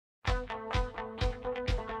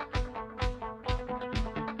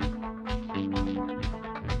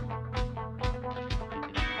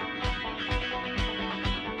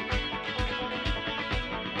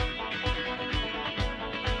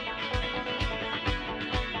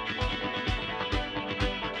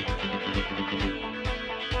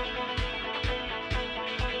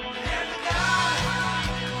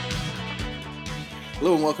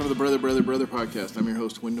Hello and welcome to the Brother podcast. I'm your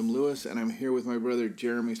host, Wyndham Lewis, and I'm here with my brother,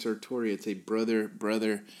 Jeremy Sartori. It's a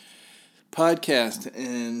brother podcast,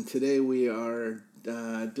 and today we are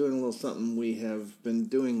doing a little something we have been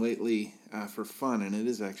doing lately for fun, and it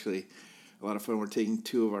is actually a lot of fun. We're taking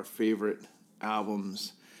two of our favorite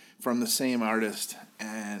albums from the same artist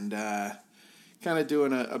and kind of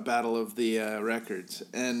doing a battle of the records.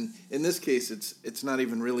 And in this case, it's not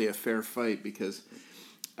even really a fair fight because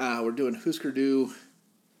we're doing Husker Du,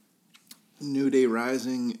 New Day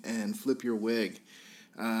Rising, and Flip Your Wig.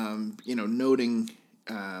 Noting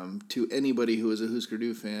to anybody who is a Husker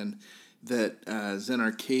Du fan that Zen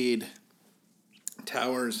Arcade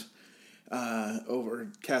towers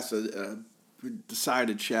cast a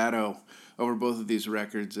decided shadow over both of these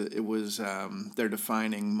records. It was their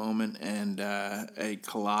defining moment and a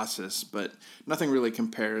colossus, but nothing really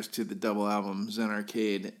compares to the double album Zen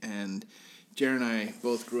Arcade. And Jared and I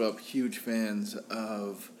both grew up huge fans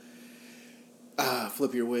of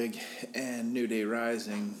Flip Your Wig and New Day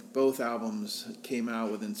Rising. Both albums came out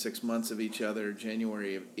within 6 months of each other.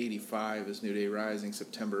 January of 85 is New Day Rising.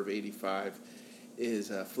 September of 85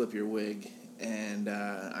 is Flip Your Wig. And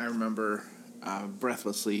I remember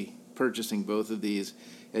breathlessly purchasing both of these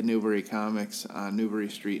at Newbury Comics on Newbury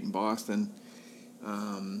Street in Boston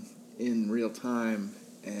in real time.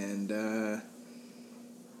 And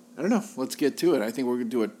I don't know. Let's get to it. I think we're going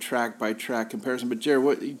to do a track-by-track comparison. But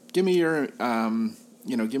Jared, give me your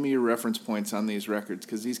reference points on these records,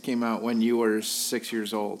 because these came out when you were 6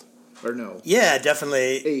 years old, or no? Yeah,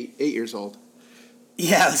 definitely. 8 years old.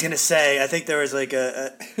 Yeah, I was gonna say. I think there was like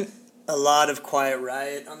a lot of Quiet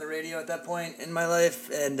Riot on the radio at that point in my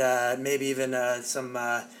life, and maybe even some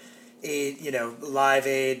Aid, Live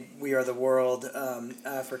Aid, We Are the World,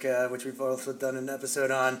 Africa, which we've also done an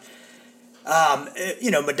episode on.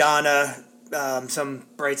 Madonna, some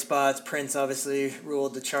bright spots. Prince obviously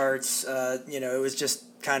ruled the charts. It was just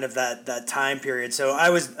kind of that time period. So I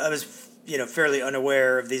was fairly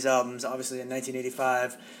unaware of these albums, obviously in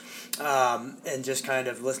 1985, and just kind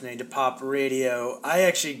of listening to pop radio. I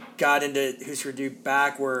actually got into Husker Du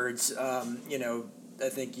backwards. I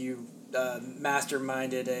think you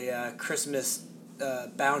masterminded a Christmas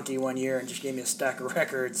bounty one year and just gave me a stack of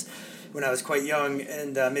records when I was quite young,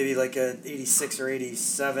 and maybe like a 86 or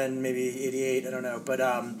 87, maybe 88, I don't know. But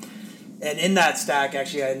and in that stack,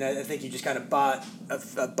 actually, I think you just kind of bought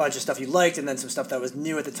a bunch of stuff you liked, and then some stuff that was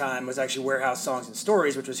new at the time was actually Warehouse Songs and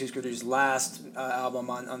Stories, which was Husker Du's last album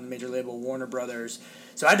on the major label Warner Brothers.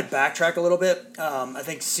 So I had to backtrack a little bit. I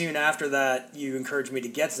think soon after that, you encouraged me to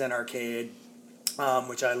get Zen Arcade,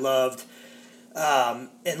 which I loved.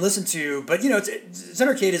 And listen to, but Zen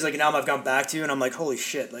Arcade is like an album I've gone back to, and I'm like, holy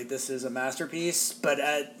shit, like this is a masterpiece. But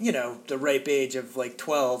at the ripe age of like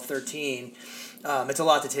 12, 13, it's a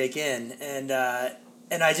lot to take in, and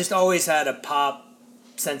I just always had a pop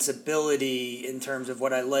sensibility in terms of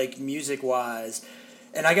what I like music wise,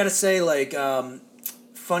 and I gotta say, like,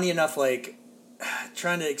 funny enough, like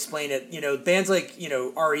trying to explain it, bands like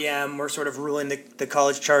REM were sort of ruling the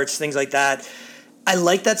college charts, things like that. I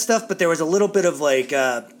like that stuff, but there was a little bit of like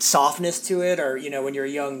softness to it, or when you're a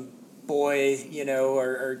young boy,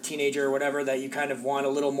 or teenager or whatever, that you kind of want a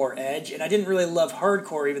little more edge. And I didn't really love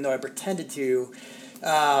hardcore, even though I pretended to,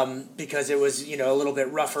 because it was a little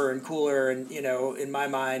bit rougher and cooler, and in my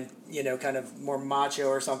mind, kind of more macho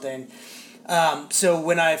or something. So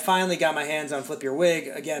when I finally got my hands on Flip Your Wig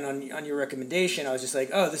again on your recommendation, I was just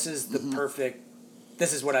like, oh, this is the perfect.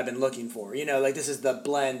 This is what I've been looking for, like this is the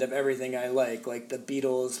blend of everything I like the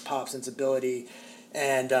Beatles pop sensibility,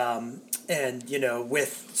 and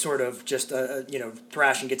with sort of just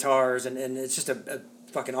thrashing guitars, and it's just a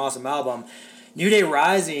fucking awesome album. New Day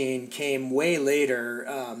Rising came way later.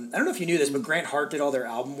 I don't know if you knew this, but Grant Hart did all their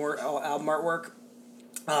album artwork,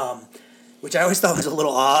 which I always thought was a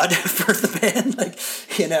little odd for the band,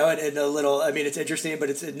 and a little, I mean, it's interesting, but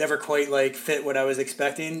it never quite, fit what I was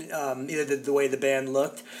expecting, either the way the band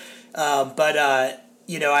looked. But I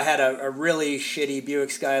had a really shitty Buick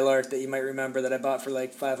Skylark that you might remember that I bought for,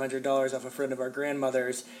 $500 off a friend of our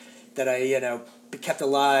grandmother's that I, kept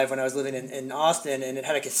alive when I was living in Austin, and it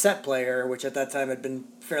had a cassette player, which at that time had been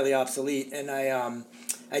fairly obsolete, and I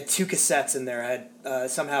had 2 cassettes in there. I had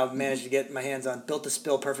somehow managed to get my hands on Built to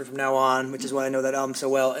Spill, Perfect From Now On, which is why I know that album so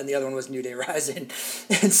well, and the other one was New Day Rising.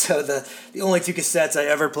 And so the only 2 cassettes I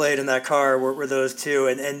ever played in that car were those 2,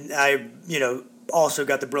 and I, also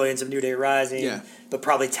got the brilliance of New Day Rising, but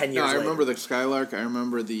probably 10 years later. I remember the Skylark. I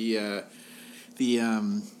remember the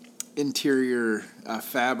interior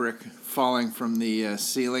fabric falling from the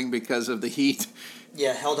ceiling because of the heat.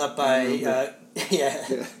 Yeah, held up by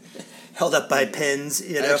held up by pins,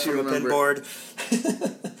 from a pin board.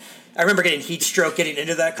 I remember getting heat stroke getting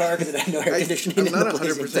into that car because it had no air conditioning. I'm not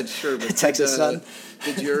 100% sure, but Texas sun.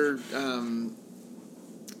 Did your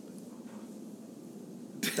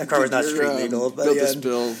that car was not street legal? But Built to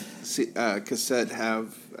Spill cassette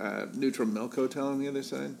have Neutral Milk Hotel on the other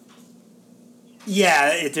side? Yeah,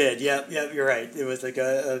 it did. Yeah, you're right. It was like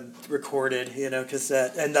a recorded,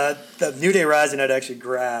 cassette, and the New Day Rising I'd actually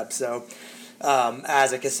grabbed. So.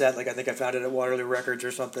 As a cassette, like I think I found it at Waterloo Records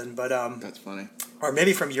or something, but that's funny. Or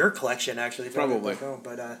maybe from your collection actually. Probably. Home,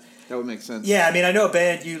 but that would make sense. Yeah, I mean, I know a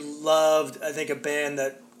band you loved. I think a band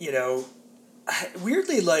that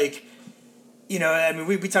weirdly like, I mean,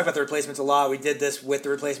 we talk about the Replacements a lot. We did this with the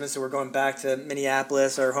Replacements, so we're going back to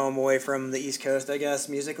Minneapolis, our home away from the East Coast, I guess,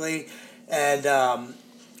 musically, and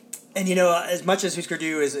as much as Husker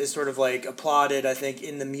Du is sort of like applauded, I think,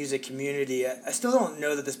 in the music community, I still don't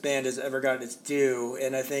know that this band has ever gotten its due.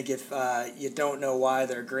 And I think if you don't know why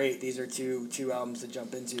they're great, these are two albums to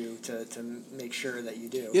jump into to make sure that you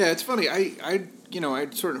do. Yeah, it's funny.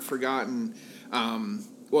 I'd sort of forgotten.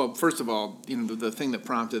 Well, first of all, the thing that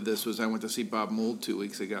prompted this was I went to see Bob Mould 2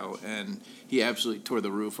 weeks ago, and he absolutely tore the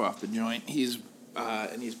roof off the joint. He's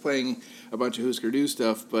playing a bunch of Husker Du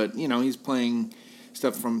stuff, but he's playing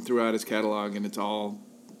stuff from throughout his catalog, and it's all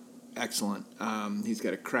excellent. He's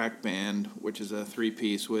got a crack band, which is a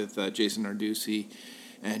 3-piece with Jason Narducci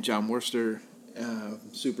and John Worcester,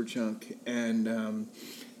 Superchunk, and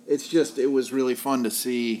it was really fun to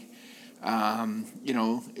see.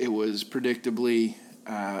 It was predictably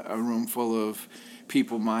a room full of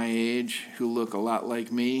people my age who look a lot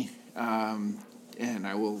like me, and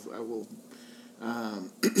I will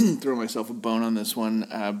throw myself a bone on this one.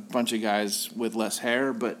 A bunch of guys with less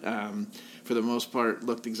hair, but for the most part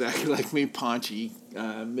looked exactly like me, paunchy,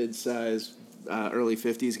 mid-size, early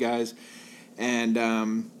 50s guys. And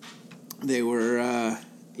they were,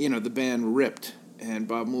 the band ripped, and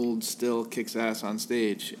Bob Mould still kicks ass on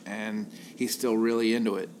stage, and he's still really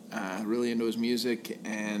into it, really into his music,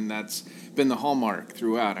 and that's been the hallmark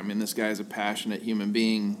throughout. I mean, this guy's a passionate human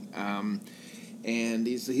being, and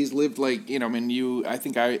he's lived like, I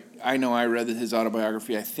think I know I read his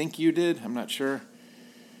autobiography. I think you did. I'm not sure.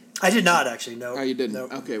 I did not, actually, no. Oh, you didn't? No.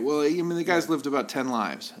 Okay, well, the guy's lived about 10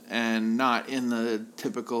 lives, and not in the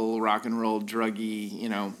typical rock and roll druggy,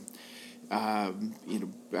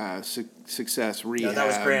 success rehab. No, that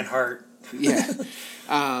was Grant Hart. Yeah.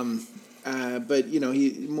 But,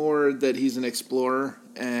 more that he's an explorer,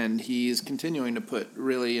 and he's continuing to put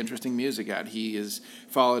really interesting music out. He has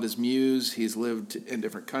followed his muse. He's lived in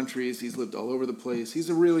different countries. He's lived all over the place. He's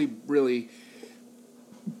a really, really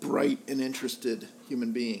bright and interested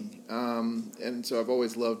human being. And so I've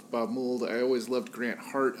always loved Bob Mould. I always loved Grant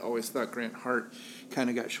Hart. Always thought Grant Hart kind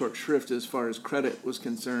of got short shrift as far as credit was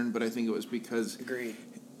concerned, but I think it was because Agreed.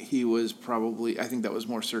 He was probably, I think that was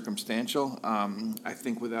more circumstantial. I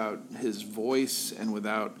think without his voice and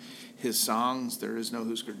without his songs, there is no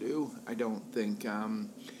Husker Du. I don't think,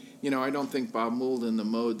 I don't think Bob Mould, in the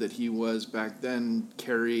mode that he was back then,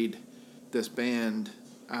 carried this band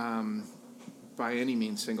by any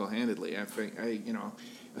means single-handedly. I think,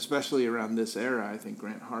 especially around this era, I think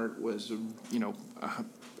Grant Hart was,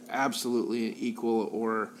 absolutely equal,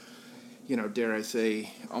 or, dare I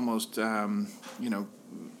say, almost,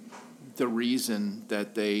 the reason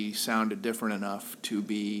that they sounded different enough to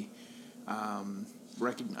be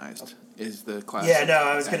recognized is the classic. Yeah, no,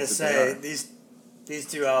 I was going to say, these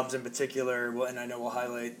two albums in particular, and I know we'll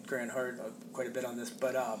highlight Grant Hart quite a bit on this,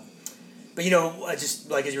 but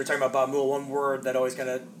just like as you were talking about Bob Mould, one word that always kind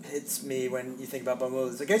of hits me when you think about Bob Mould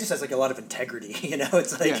is the guy just has like a lot of integrity.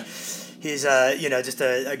 It's like he's just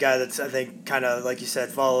a guy that's, I think, kind of like you said,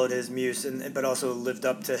 followed his muse, but also lived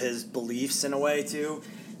up to his beliefs in a way too.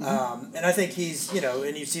 Mm-hmm. And I think he's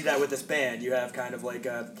and you see that with this band. You have kind of like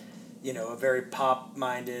a very pop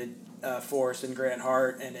minded force in Grant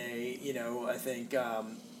Hart, and I think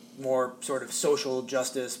more sort of social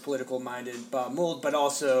justice, political minded Bob Mould, but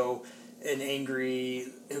also an angry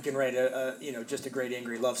who can write just a great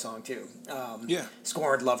angry love song too.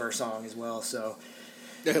 Scorned lover song as well. So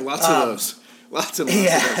lots of those. Lots of those.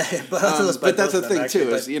 Yeah, but that's the thing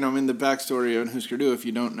too. Is the backstory on Husker Du, if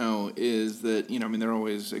you don't know, is that they're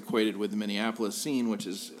always equated with the Minneapolis scene, which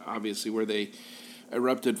is obviously where they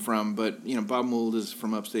erupted from. But Bob Mould is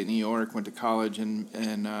from upstate New York. Went to college in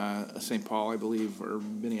St. Paul, I believe, or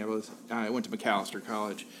Minneapolis. I went to Macalester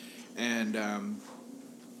College, and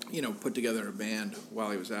put together a band while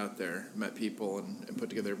he was out there. Met people and put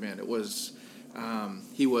together a band. It was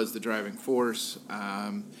he was the driving force.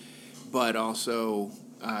 But also,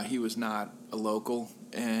 he was not a local,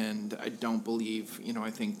 and I don't believe,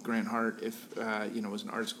 I think Grant Hart, if was an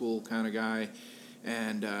art school kind of guy,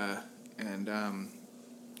 and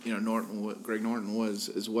Greg Norton was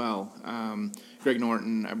as well. Greg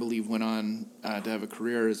Norton, I believe, went on to have a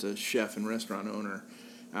career as a chef and restaurant owner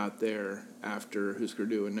out there after Husker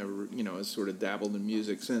Du, and never, has sort of dabbled in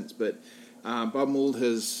music since. But Bob Mould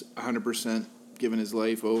has 100% given his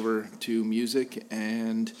life over to music,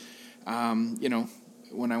 and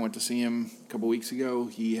when I went to see him a couple weeks ago,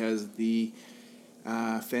 he has the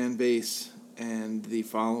fan base and the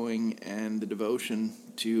following and the devotion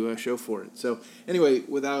to show for it. So anyway,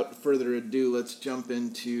 without further ado, let's jump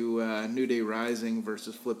into New Day Rising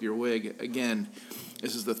versus Flip Your Wig. Again,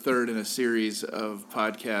 this is the third in a series of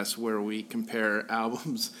podcasts where we compare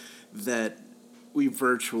albums that we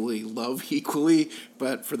virtually love equally,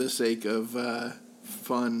 but for the sake of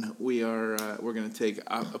fun, we're going to take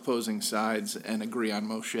opposing sides and agree on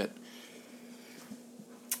most shit.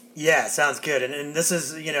 Yeah, sounds good. And this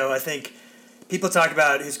is, I think people talk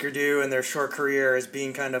about Husker Du and their short career as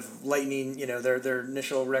being kind of lightning, their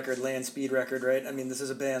initial record, Land Speed record, right? I mean, this is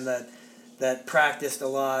a band that practiced a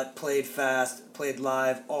lot, played fast, played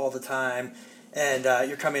live all the time. And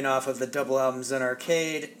you're coming off of the double album Zen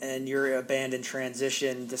Arcade, and you're a band in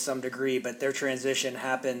transition to some degree, but their transition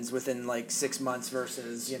happens within like 6 months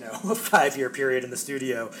versus, a 5-year period in the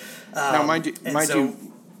studio. Now, mind you,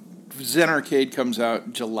 Zen Arcade comes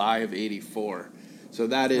out July of '84. So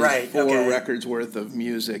that is four records worth of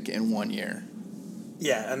music in 1 year.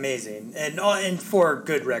 Yeah, amazing, and 4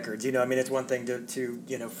 good records. It's one thing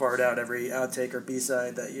to fart out every outtake or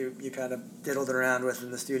B-side that you kind of diddled around with in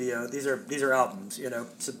the studio. These are albums,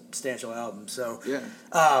 substantial albums. So yeah.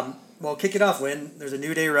 Well, kick it off, Win. There's a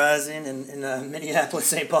New Day Rising in Minneapolis,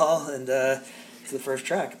 St. Paul, and it's the first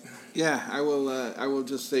track. Yeah, I will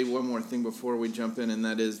just say one more thing before we jump in, and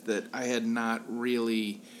that is that I had not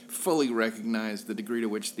really fully recognized the degree to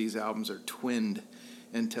which these albums are twinned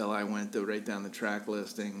until I went right down the track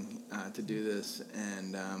listing to do this,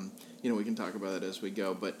 and we can talk about it as we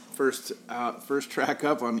go. But first track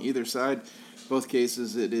up on either side, both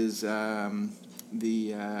cases it is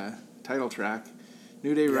the title track,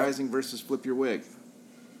 New Day Rising versus Flip Your Wig.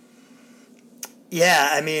 Yeah,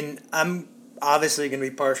 I mean, I'm obviously going to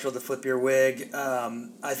be partial to Flip Your Wig.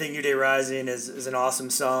 I think New Day Rising is an awesome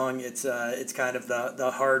song. It's kind of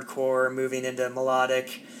the hardcore moving into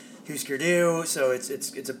melodic Husker Du, so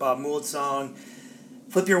it's a Bob Mould song.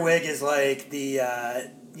 Flip Your Wig is like the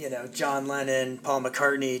John Lennon, Paul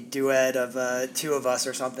McCartney duet of Two of Us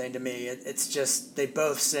or something to me. It's just, they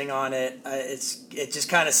both sing on it. It just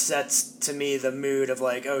kind of sets to me the mood of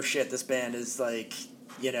like, oh shit, this band is like,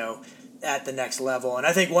 at the next level. And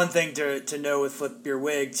I think one thing to know with Flip Your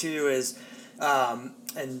Wig too is,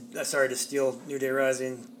 and sorry to steal New Day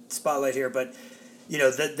Rising spotlight here, but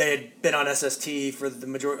that they had been on SST for the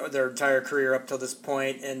majority of their entire career up till this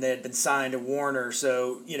point, and they had been signed to Warner.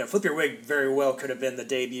 So, Flip Your Wig very well could have been the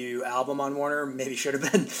debut album on Warner, maybe should have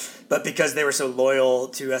been, but because they were so loyal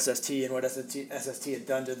to SST and what SST had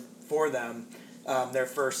done for them, their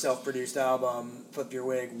first self-produced album, Flip Your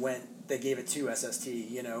Wig, they gave it to SST,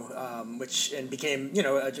 which became,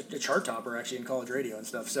 a chart topper actually in college radio and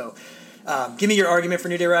stuff. So, give me your argument for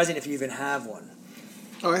New Day Rising if you even have one.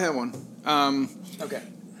 Oh, I have one. Okay.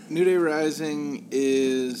 New Day Rising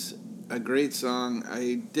is a great song.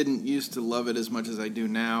 I didn't used to love it as much as I do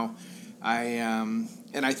now. And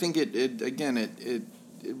I think it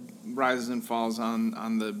rises and falls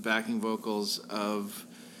on the backing vocals of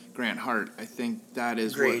Grant Hart. I think that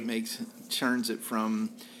is what turns it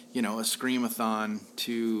from, a screamathon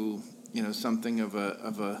to, something of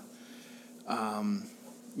a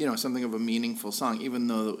something of a meaningful song, even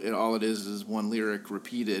though all it is one lyric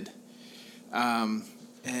repeated. And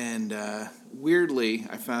weirdly,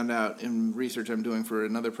 I found out in research I'm doing for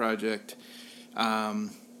another project,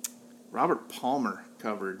 Robert Palmer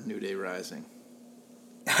covered New Day Rising.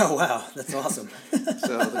 Oh, wow. That's awesome.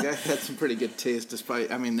 So the guy had some pretty good taste,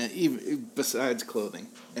 even besides clothing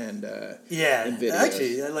and and videos.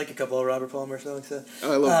 Actually, I like a couple of Robert Palmer songs. So.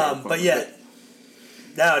 Oh, I love Robert Palmer. But yeah.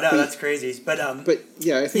 No, that's crazy. But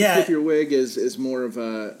yeah, I think Flip Your Wig is more of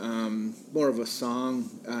a song.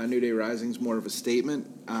 New Day Rising is more of a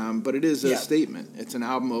statement. But it is a statement. It's an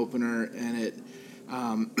album opener, and it.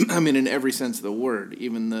 In every sense of the word,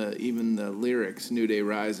 even the lyrics, New Day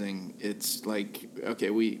Rising. It's like, okay,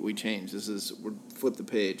 we changed. We're flip the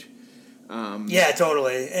page. Yeah,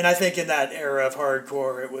 totally. And I think in that era of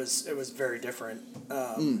hardcore, it was very different.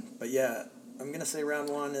 But yeah, I'm gonna say round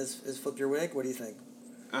one is Flip Your Wig. What do you think?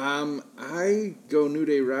 I go New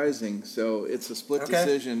Day Rising, so it's a split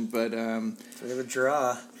decision, but so we have a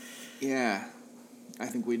draw. Yeah, I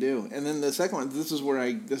think we do. And then the second one, this is where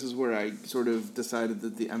I sort of decided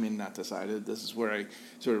that not decided. This is where I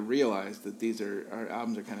sort of realized that our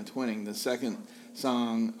albums are kind of twinning. The second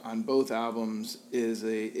song on both albums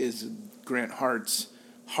is Grant Hart's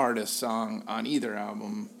hardest song on either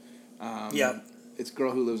album. It's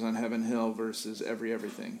 "Girl Who Lives on Heaven Hill" versus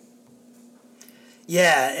 "Everything."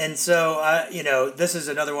 Yeah, and so this is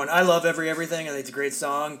another one. I love Everything. I think it's a great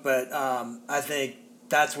song, but I think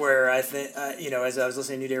that's where as I was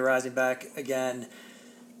listening to New Day Rising back again,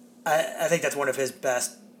 I think that's one of his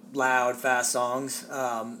best loud, fast songs.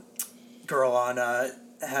 "Girl on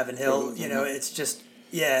Heaven Hill." It's just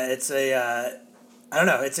it's a I don't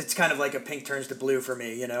know. It's kind of like a pink turns to blue for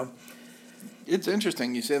me. It's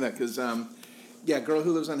interesting you say that because. Girl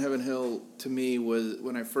Who Lives on Heaven Hill, to me, was,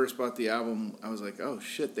 when I first bought the album, I was like, oh,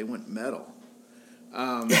 shit, they went metal.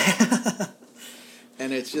 And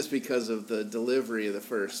it's just because of the delivery of the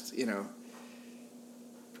first, and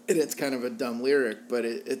it's kind of a dumb lyric, but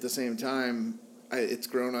at the same time, it's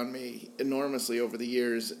grown on me enormously over the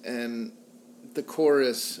years, and the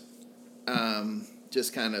chorus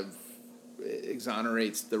just kind of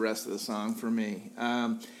exonerates the rest of the song for me.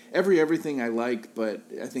 Everything I like, but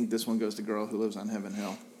I think this one goes to "Girl Who Lives on Heaven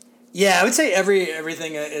Hill." Yeah, I would say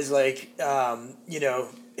Everything is like,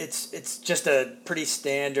 it's just a pretty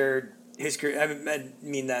standard history. I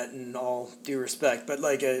mean that in all due respect, but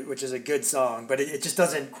which is a good song, but it just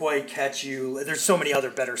doesn't quite catch you. There's so many other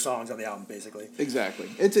better songs on the album, basically. Exactly.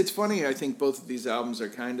 It's funny. I think both of these albums are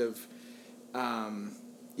kind of,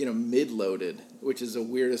 mid-loaded, which is the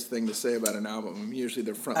weirdest thing to say about an album. Usually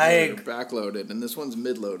they're front-loaded or back-loaded, and this one's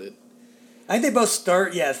mid-loaded. I think they both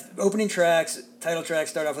start, opening tracks, title tracks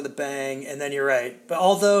start off with a bang, and then you're right. But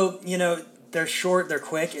although, they're short, they're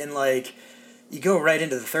quick, and, you go right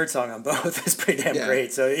into the third song on both. It's pretty damn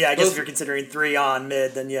great. So, I guess if you're considering 3 on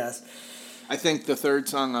mid, then yes. I think the third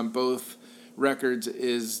song on both records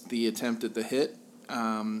is the attempt at the hit.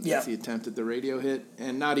 It's the attempt at the radio hit,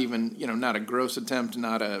 and not even not a gross attempt,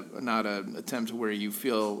 not a attempt where you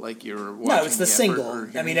feel like you're watching. No, it's the single.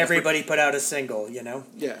 Everybody put out a single,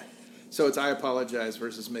 Yeah, so it's "I Apologize"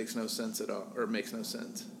 versus "Makes No Sense at All" or "Makes No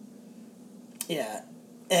Sense." Yeah,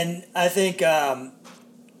 and I think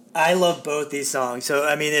I love both these songs. So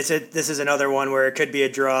this is another one where it could be a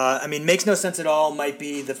draw. "Makes No Sense at All" might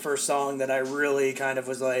be the first song that I really kind of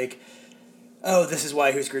was like, oh, this is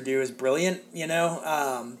why Husker Du is brilliant,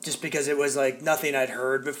 just because it was nothing I'd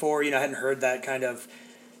heard before. I hadn't heard that kind of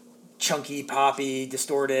chunky, poppy,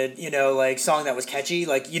 distorted, song that was catchy.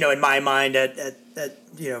 In my mind at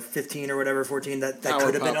 15 or whatever, 14, that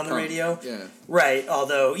could have been on the radio. Yeah. Right.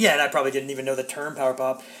 Although, and I probably didn't even know the term power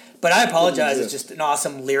pop. But I Apologize is just an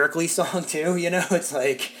awesome lyrically song too, It's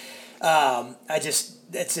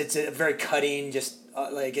it's a very cutting, just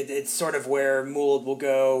it's sort of where Mould will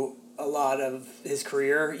go a lot of his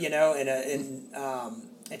career, and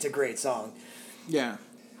it's a great song. Yeah,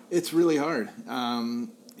 it's really hard.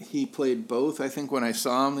 He played both, I think, when I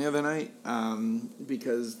saw him the other night,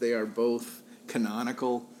 because they are both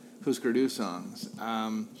canonical Husker Du songs.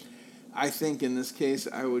 I think in this case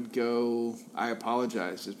I would go "I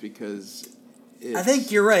Apologize" just because I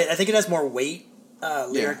think you're right. I think it has more weight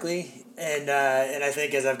lyrically. And I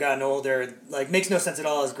think as I've gotten older, "Makes No Sense at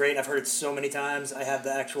All" is great. I've heard it so many times. I have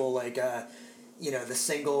the actual the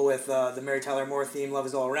single with the Mary Tyler Moore theme, "Love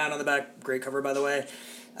Is All Around" on the back. Great cover, by the way.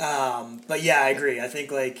 But yeah, I agree. I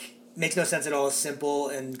think "Makes No Sense at All" is simple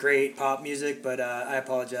and great pop music, but "I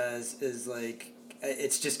Apologize" is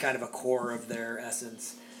it's just kind of a core of their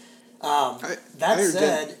essence. I was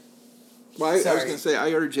going to say,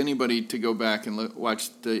 I urge anybody to go back and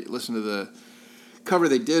listen to the cover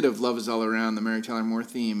they did of "Love Is All Around," the Mary Tyler Moore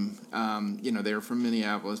theme. They were from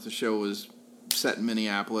Minneapolis. The show was set in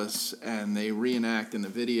Minneapolis, and they reenact in the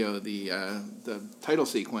video the title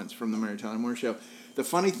sequence from the Mary Tyler Moore show. The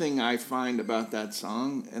funny thing I find about that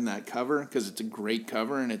song and that cover, because it's a great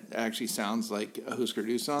cover and it actually sounds like a Husker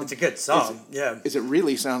Du song. It's a good song, is it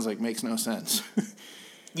really sounds like "Makes No Sense."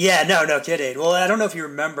 Yeah, no kidding. Well, I don't know if you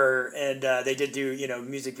remember, and they did do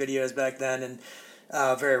music videos back then, and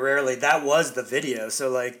very rarely that was the video. So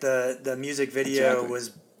the music video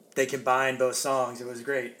was, they combined both songs. It was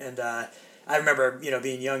great, and I remember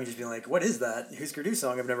being young and just being like, "What is that Husker Du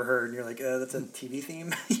song I've never heard?" And you're like, "That's a TV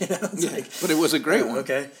theme," But it was a great one.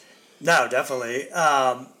 Okay, no, definitely.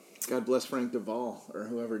 God bless Frank Duvall or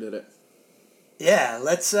whoever did it. Yeah,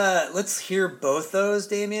 let's hear both those,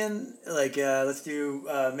 Damien. Let's do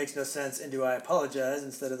 "Makes No Sense" and "Do I Apologize"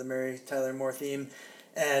 instead of the Mary Tyler Moore theme.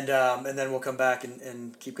 and then we'll come back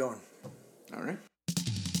and keep going. All right.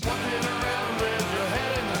 Walking around with your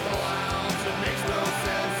head in the clouds, it makes no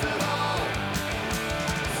sense at all.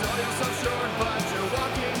 Sell yourself short, but you're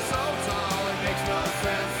walking so tall, it makes no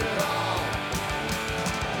sense at all.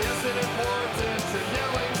 Is it important you're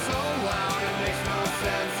yelling so loud, it makes no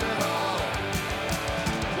sense at all.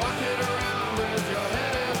 Walking around with your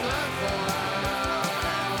head in the clouds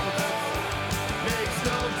makes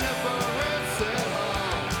no difference at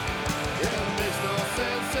all. It makes no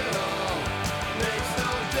sense at all. Makes no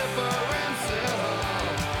difference at all.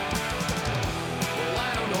 Well, I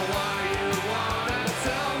don't know why you wanna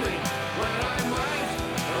tell me when I'm right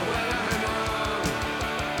or when I'm wrong.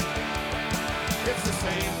 It's the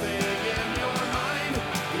same thing in your mind.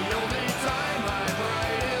 The only time I'm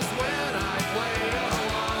right is when I play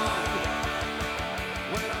along.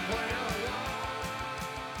 When I play along.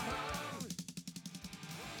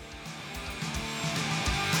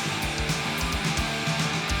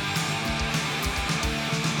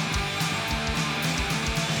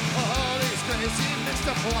 All these crazy mixed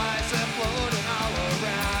up lies are floating all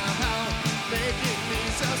around, making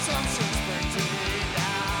these assumptions bring to me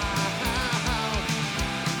down.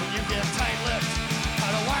 When you get tight-lipped, how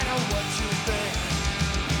do I know what you think?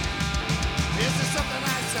 Is this something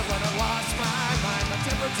I said when I lost my mind? My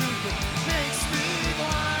temper too quick makes me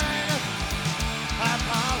blind. I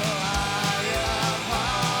apologize.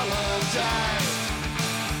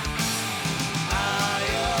 I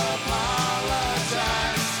apologize.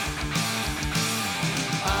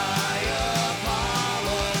 I apologize.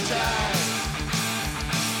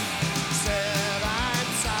 Said I'm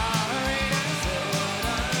sorry. Said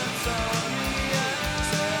I'm sorry.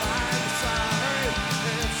 Said I'm sorry.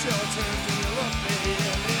 It's your turn to look me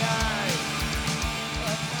in the eye.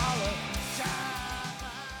 Apologize.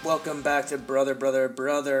 Welcome back to Brother, Brother,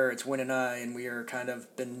 Brother. It's Win and I, and we are kind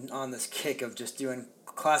of been on this kick of just doing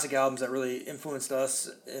classic albums that really influenced us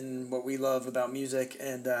in what we love about music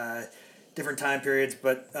and different time periods.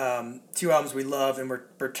 But two albums we love, and we're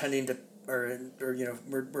pretending to, or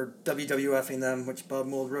we're WWFing them, which Bob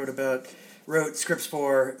Mould wrote scripts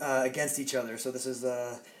for against each other. So this is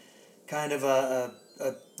kind of a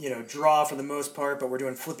draw for the most part, but we're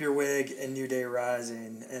doing Flip Your Wig and New Day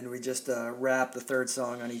Rising, and we just wrap the third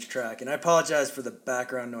song on each track. And I apologize for the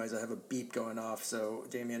background noise. I have a beep going off, so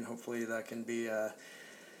Damien, hopefully that can be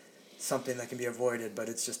something that can be avoided, but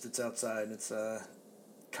it's outside and it's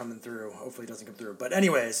coming through. Hopefully it doesn't come through. But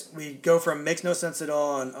anyways, we go from Makes No Sense at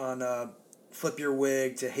All on Flip Your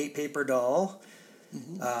Wig to Hate Paper Doll.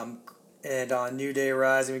 Mm-hmm. And on New Day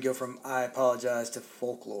Rising, we go from I Apologize to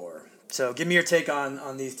Folklore. So give me your take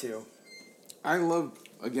on these two. I love,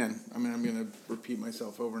 again, I mean, I'm going to repeat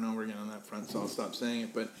myself over and over again on that front, so I'll stop saying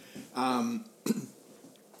it, but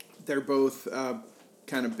they're both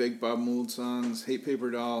kind of big Bob Mould songs. Hate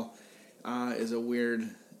Paper Doll is a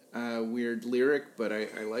weird lyric, but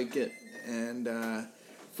I like it. And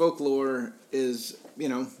Folklore is,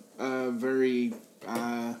 very,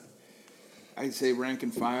 I'd say rank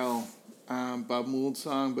and file Bob Mould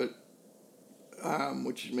song, but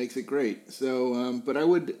which makes it great. So, but I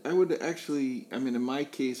would actually, I mean, in my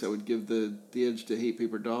case, I would give the edge to Hate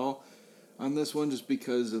Paper Doll on this one, just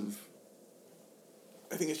because of,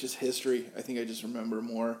 I think it's just history. I think I just remember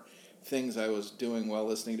more things I was doing while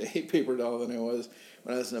listening to Hate Paper Doll than I was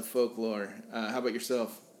when I listened to Folklore. How about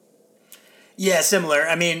yourself? Yeah, similar.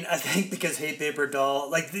 I mean, I think because Hate Paper Doll,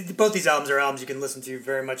 like both these albums are albums you can listen to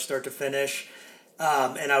very much start to finish.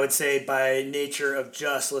 And I would say by nature of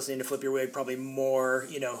just listening to Flip Your Wig, probably more,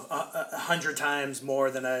 100 times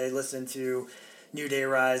more than I listened to New Day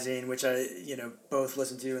Rising, which I, both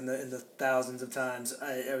listened to in the thousands of times.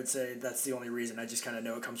 I would say that's the only reason. I just kind of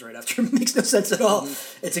know it comes right after. It makes no sense at all.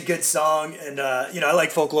 Mm-hmm. It's a good song, and I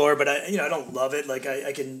like Folklore, but I don't love it. Like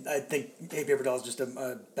I think Hate Paper Doll is just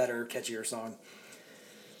a better, catchier song.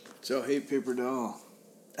 So Hate Paper Doll.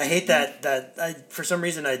 I hate that I for some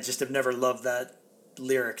reason I just have never loved that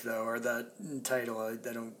lyric though, or that title. I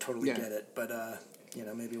don't totally get it, but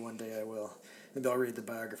maybe one day I will. Maybe I'll read the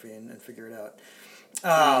biography and figure it out.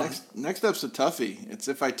 Next up's a toughie. It's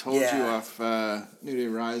If I Told You off New Day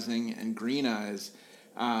Rising and Green Eyes.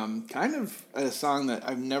 Kind of a song that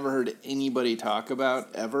I've never heard anybody talk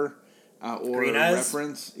about ever, or Green Eyes?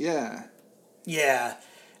 reference. Yeah. Yeah,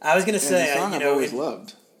 I was gonna say, the song I've always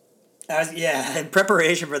loved. In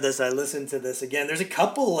preparation for this, I listened to this again. There's a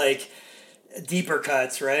couple deeper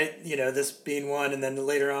cuts, right? This being one, and then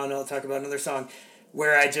later on I'll talk about another song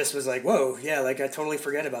where I just was like, whoa, yeah, I totally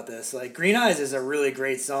forget about this. Green Eyes is a really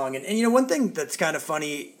great song. And one thing that's kind of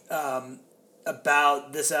funny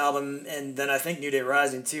about this album, and then I think New Day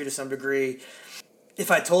Rising too to some degree,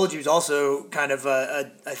 If I Told You is also kind of I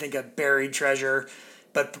think a buried treasure,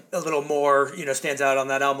 but a little more, stands out on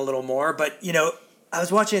that album a little more. But, I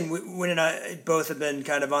was watching, Win and I both have been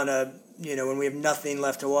kind of on a, when we have nothing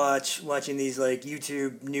left to watch, watching these like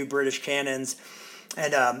YouTube new British canons.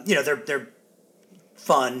 And, they're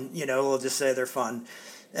fun, we'll just say they're fun.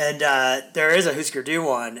 And there is a Husker Du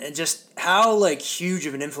one, and just how like huge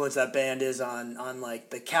of an influence that band is on like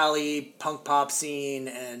the Cali punk pop scene,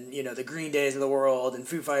 and the Green Days of the world and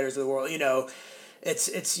Foo Fighters of the world.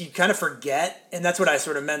 It's you kind of forget, and that's what I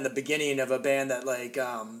sort of meant in the beginning of a band that like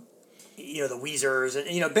the Weezers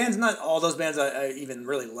and bands. Not all those bands I even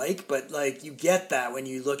really like, but like you get that when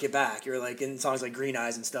you look it back. You're like in songs like Green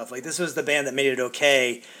Eyes and stuff. Like this was the band that made it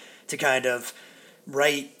okay to kind of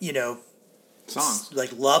write songs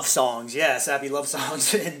like love songs, sappy love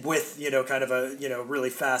songs, and with kind of a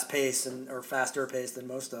really fast pace or faster pace than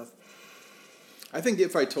most stuff. I think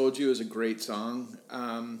If I Told You is a great song,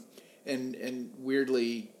 and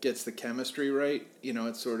weirdly gets the chemistry right.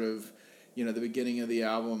 It's sort of the beginning of the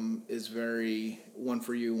album is very one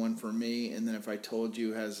for you, one for me, and then If I Told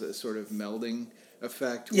You has a sort of melding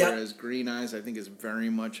effect, whereas Green Eyes I think is very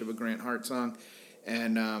much of a Grant Hart song.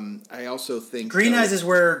 And I also think Green Eyes is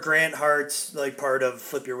where Grant Hart's like part of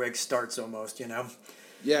Flip Your Wig starts almost,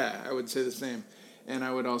 Yeah, I would say the same. And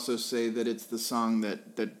I would also say that it's the song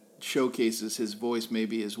that showcases his voice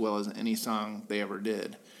maybe as well as any song they ever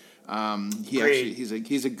did. He's a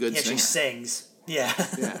good singer. He actually sings. Yeah.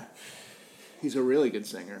 Yeah. He's a really good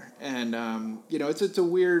singer. And it's a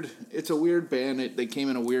weird band. They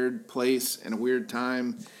came in a weird place and a weird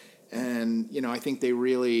time. And I think they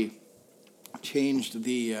really changed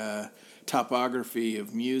the topography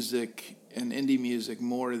of music and indie music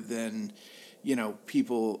more than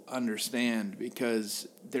people understand, because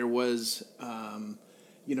there was a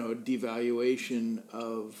devaluation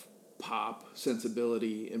of pop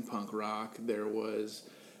sensibility in punk rock. There was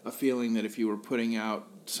a feeling that if you were putting out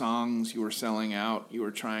songs, you were selling out, you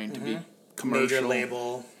were trying to be commercial, major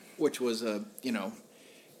label, which was an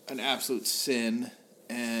absolute sin.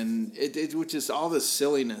 And it which is all this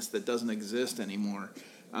silliness that doesn't exist anymore.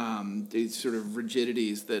 These sort of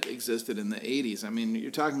rigidities that existed in the 80s. I mean,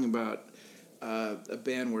 you're talking about a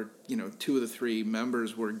band where, 2 of the 3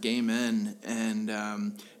 members were gay men, and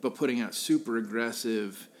but putting out super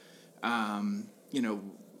aggressive,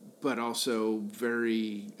 but also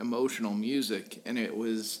very emotional music. And it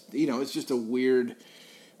was, it's just a weird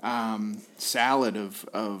salad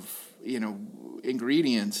of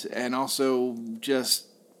ingredients, and also just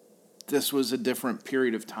this was a different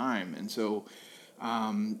period of time. And so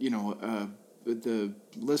the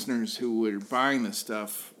listeners who were buying this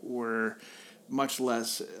stuff were much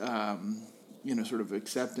less sort of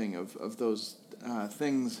accepting of those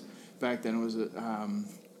things back then. It was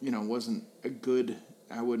wasn't a good,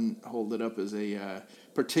 I wouldn't hold it up as a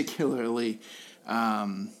particularly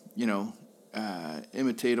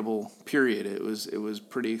imitatable period. It was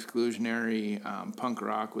pretty exclusionary. Punk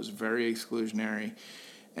rock was very exclusionary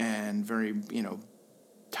and very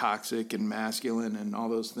toxic and masculine and all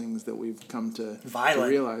those things that we've come to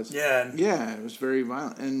realize. Yeah, it was very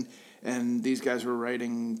violent, and these guys were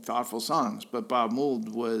writing thoughtful songs. But Bob Mould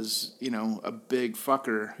was a big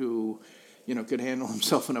fucker who could handle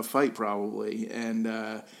himself in a fight probably, and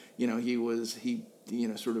he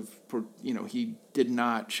did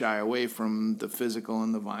not shy away from the physical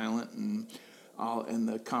and the violent and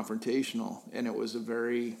the confrontational, and it was a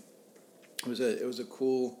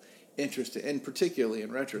cool, interesting, and particularly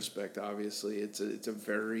in retrospect, obviously, it's a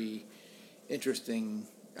very interesting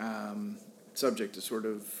subject to sort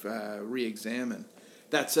of re-examine.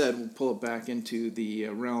 That said, we'll pull it back into the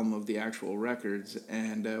realm of the actual records.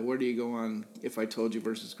 And where do you go on If I Told You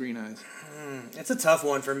versus Green Eyes? It's a tough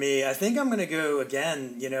one for me. I think I'm going to go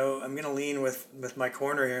again. I'm going to lean with my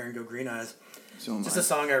corner here and go Green Eyes. So it's just a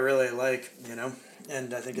song I really like,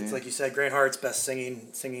 And I think it's, like you said, Grant Hart's best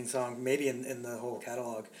singing song, maybe in the whole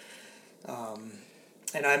catalog.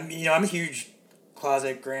 And I'm a huge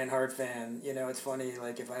closet Grant Hart fan. It's funny,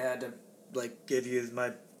 like, if I had to, like, give you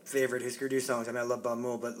my favorite Husker Du songs. I mean, I love Bob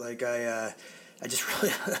Mould, but like I just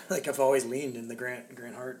really like I've always leaned in the Grant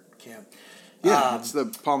Hart camp. Yeah, it's the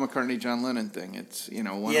Paul McCartney, John Lennon thing. It's one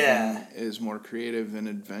of them is more creative and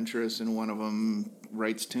adventurous, and one of them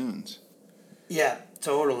writes tunes. Yeah,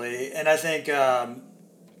 totally. And I think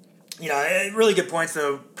really good points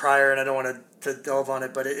though prior, and I don't want to delve on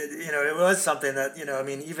it, but it was something that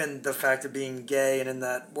even the fact of being gay and in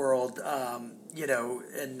that world.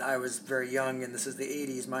 And I was very young, and this is the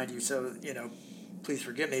 80s, mind you, so, please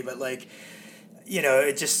forgive me, but, like,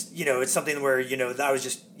 it just, it's something where, I was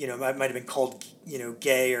just, I might have been called,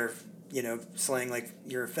 gay or slang like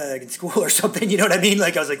you're a fag in school or something. You know what I mean?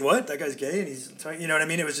 Like I was like, what? That guy's gay and he's, you know what I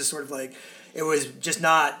mean? It was just sort of like, it was just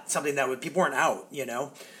not something that people weren't out,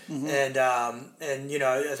 Mm-hmm. And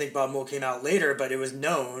I think Bob Mould came out later, but it was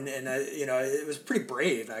known, and it was pretty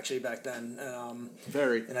brave actually back then.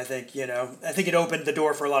 Very. And I think it opened the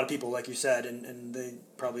door for a lot of people, like you said, and they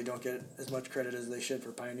probably don't get as much credit as they should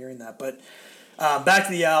for pioneering that. But back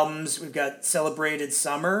to the albums, we've got "Celebrated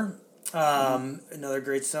Summer," another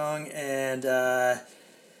great song, and "Divide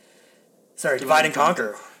and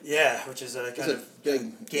Conquer." Yeah, which is a kind of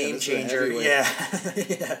big game changer. Yeah.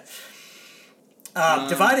 yeah. Um,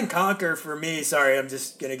 Divide and Conquer for me, sorry, I'm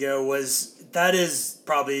just going to go, that is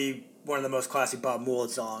probably one of the most classic Bob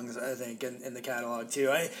Mould songs, I think, in the catalog,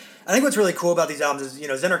 too. I think what's really cool about these albums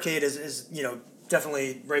is, Zen Arcade is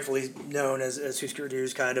definitely rightfully known as Husker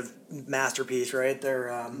Du's kind of masterpiece, right?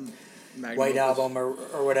 Their White Album or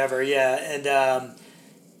whatever, yeah.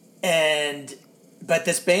 But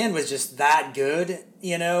this band was just that good,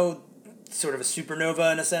 sort of a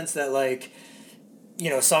supernova in a sense that, like,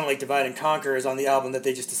 a song like Divide and Conquer is on the album that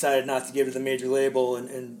they just decided not to give to the major label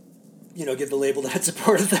and give the label that had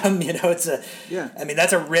supported them. I mean,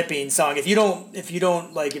 that's a ripping song. If you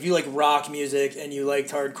like rock music and you liked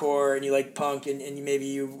hardcore and you like punk and maybe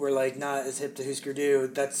you were like not as hip to Husker Du,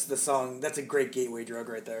 that's the song. That's a great gateway drug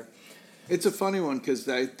right there. It's a funny one because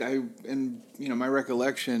my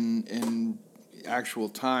recollection in actual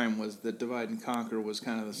time was that Divide and Conquer was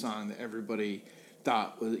kind of the song that everybody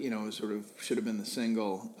thought was, sort of should have been the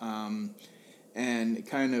single. And it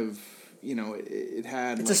kind of, it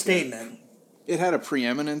had... It's like a statement. It had a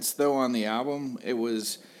preeminence, though, on the album. It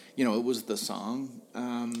was, it was the song.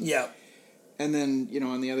 Yeah. And then,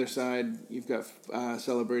 on the other side, you've got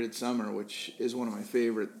Celebrated Summer, which is one of my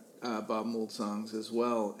favorite Bob Mould songs as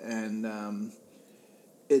well. And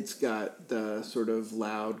it's got the sort of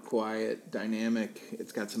loud, quiet, dynamic.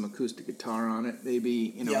 It's got some acoustic guitar on it,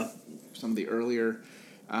 maybe, some of the earlier,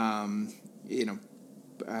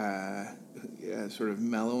 sort of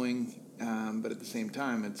mellowing, but at the same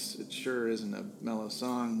time, it sure isn't a mellow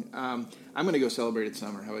song. I'm going to go Celebrated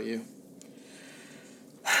Summer. How about you?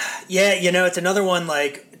 Yeah, it's another one,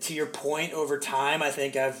 like, to your point, over time, I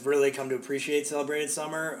think I've really come to appreciate Celebrated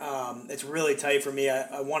Summer. It's really tight for me.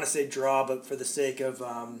 I want to say draw, but for the sake of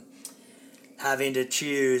having to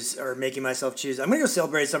choose or making myself choose, I'm going to go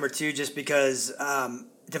Celebrated Summer too, just because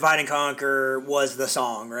Divide and Conquer was the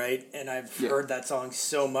song, right? And I've heard that song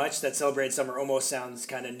so much that Celebrated Summer almost sounds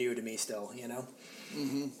kind of new to me still,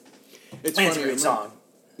 Mm-hmm. It's a great song.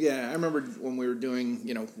 Yeah, I remember when we were doing,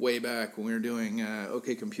 way back when we were doing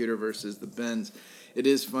OK Computer versus the Bends. It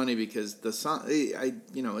is funny because the song,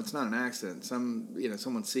 it's not an accident.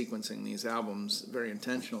 Someone's sequencing these albums very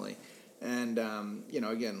intentionally. And,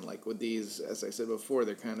 again, like with these, as I said before,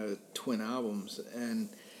 they're kind of twin albums. And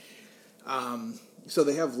so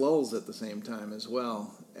they have lulls at the same time as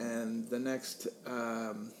well. And the next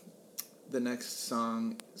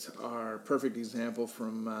songs are Perfect Example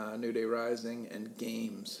from New Day Rising and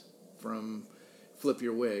Games from Flip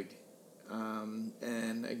Your Wig.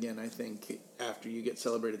 And again, I think after you get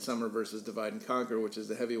Celebrated Summer versus Divide and Conquer, which is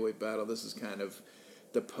the heavyweight battle, this is kind of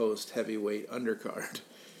the post-heavyweight undercard.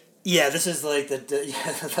 Yeah, this is like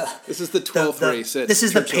this is the 12th race. This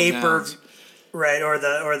is the paper, right, or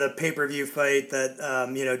the pay-per-view fight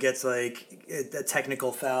that gets like a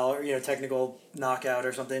technical foul or technical knockout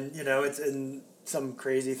or something. It's and some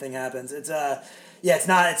crazy thing happens. It's it's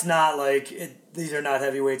not like these are not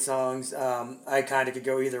heavyweight songs. I kind of could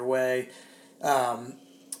go either way.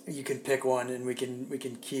 You can pick one and we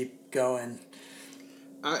can keep going.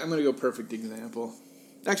 I'm gonna go Perfect Example.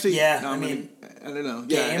 Actually, yeah. No, I mean, I don't know.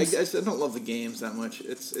 Games? Yeah, I don't love the Games that much.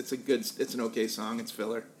 It's an okay song. It's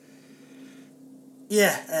filler.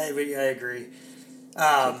 Yeah, I agree.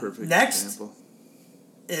 Perfect next example.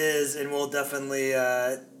 Is, and we'll definitely.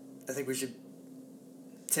 I think we should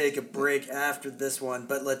take a break after this one,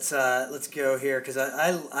 but let's go here because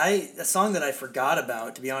a song that I forgot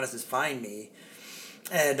about, to be honest, is "Find Me,"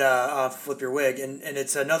 and "Flip Your Wig," and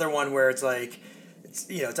it's another one where it's like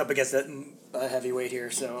it's up against that heavyweight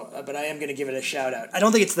here. So, but I am going to give it a shout out. I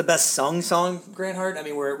don't think it's the best sung song, Grant Hart. I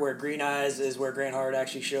mean, where Green Eyes is where Grant Hart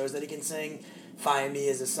actually shows that he can sing. "Find Me"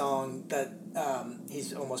 is a song that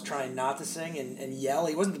he's almost trying not to sing and yell.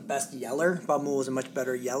 He wasn't the best yeller. Bob Mould was a much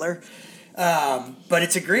better yeller. But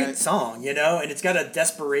it's a great song, and it's got a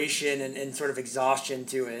desperation and sort of exhaustion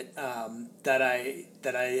to it that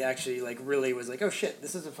I actually like really was like, oh shit,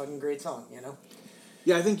 this is a fucking great song,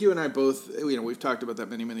 Yeah, I think you and I both, we've talked about that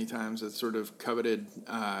many, many times. It's sort of coveted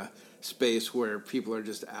space where people are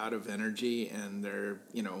just out of energy and they're,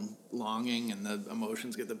 longing, and the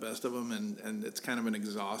emotions get the best of them. And it's kind of an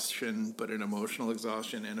exhaustion, but an emotional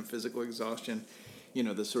exhaustion and a physical exhaustion.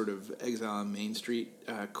 The sort of Exile on Main Street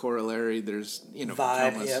corollary. There's, Vibe,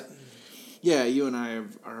 countless. yep. Yeah, you and I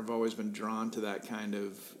have always been drawn to that kind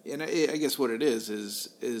of, and I guess what it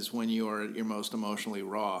is when you are at your most emotionally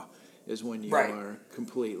raw, is when you Right. are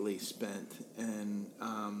completely spent. And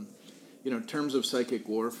in terms of Psychic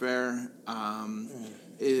Warfare,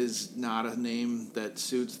 is not a name that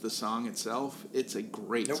suits the song itself. It's a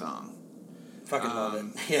great Nope. song. Fucking love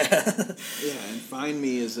it. Yeah. Yeah, and Find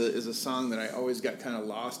Me is a song that I always got kind of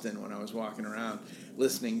lost in when I was walking around,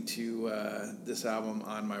 listening to this album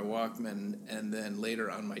on my Walkman and then later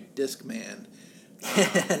on my Discman.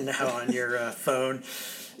 Now on your phone.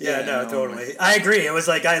 Yeah, Yeah, no, no, totally. I agree. It was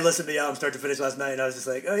like I listened to the album start to finish last night, and I was just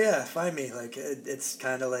like, oh yeah, Find Me. Like it's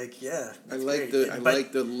kind of like I that's like great. I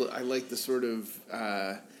like the sort of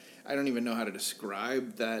I don't even know how to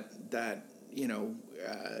describe that that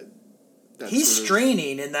He's sort of-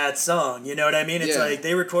 straining in that song. You know what I mean? It's Yeah. like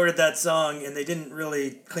they recorded that song and they didn't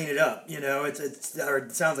really clean it up. It's or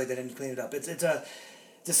it sounds like they didn't clean it up. It's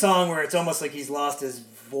a song where it's almost like he's lost his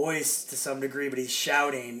voice to some degree, but he's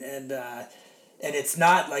shouting and it's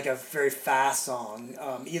not like a very fast song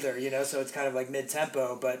either. So it's kind of like mid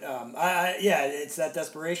tempo. But it's that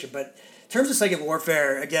desperation. But in terms of Psychic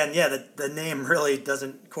Warfare, again, the name really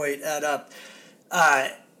doesn't quite add up.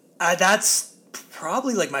 That's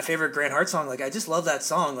probably like my favorite Grant Hart song. Like I just love that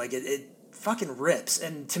song. Like it fucking rips.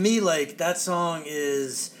 And to me, like that song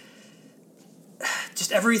is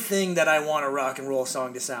just everything that I want a rock and roll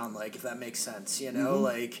song to sound like, if that makes sense. Mm-hmm.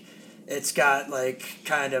 Like it's got like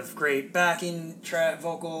kind of great backing track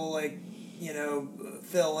vocal, like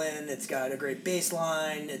fill in. It's got a great bass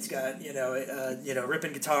line. It's got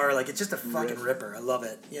ripping guitar. Like it's just a fucking Riff. ripper. I love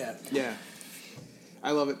it. Yeah. Yeah,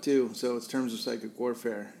 I love it too. So it's terms of Psychic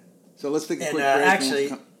Warfare. So let's take a And quick break.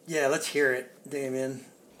 actually, let's hear it, Damien.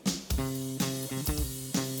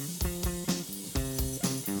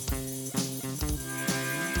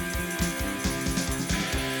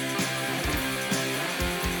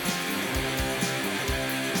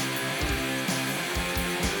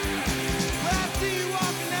 When I see you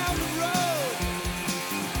walking down the road,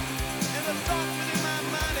 and the thoughts within my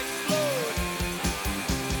mind explode.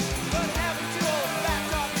 But having too old back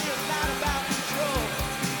taught me a lot about control,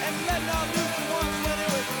 and letting all loose at once when it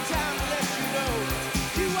was time to let you know.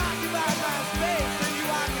 You occupied my space and you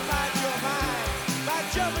occupied your mind by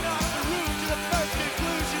jumping off the roof to the first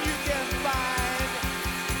conclusion you can find.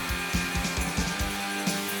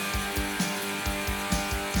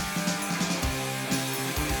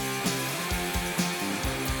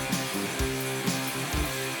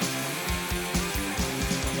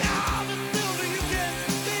 Now the silver you can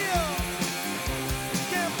steal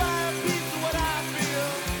can't buy a piece of what I feel.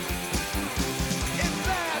 It's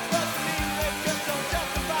bad, but to me they just don't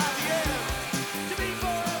justify the end. To be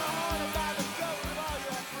forever haunted by the ghost of all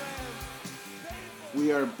your friends.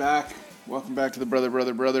 We are back. Welcome back to the Brother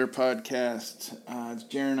podcast. It's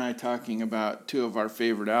Jared and I talking about two of our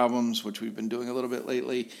favorite albums, which we've been doing a little bit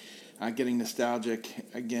lately. Getting nostalgic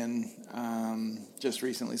again. Just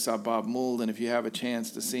recently saw Bob Mould, and if you have a chance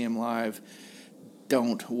to see him live,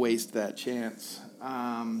 don't waste that chance.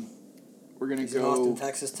 We're going to He's in go... Austin,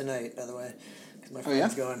 Texas tonight, by the way, because my yeah?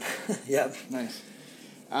 friend's going. Yep. Nice.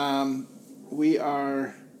 We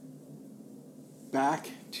are back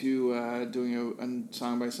to doing a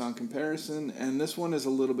song-by-song comparison, and this one is a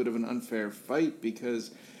little bit of an unfair fight because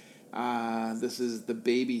this is the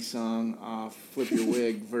Baby song off Flip Your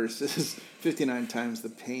Wig versus 59 Times the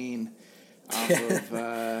Pain off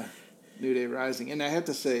of New Day Rising. And I have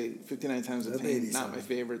to say, 59 Times the The Pain, Baby not song. my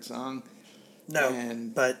favorite song. No,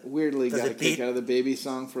 And but weirdly does got a it kick beat- out of the Baby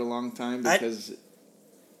song for a long time because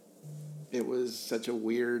it was such a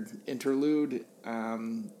weird interlude.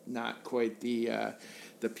 Not quite the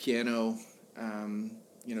piano,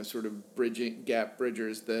 sort of gap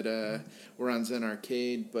bridgers that were on Zen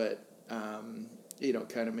Arcade, but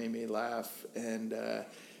kind of made me laugh. And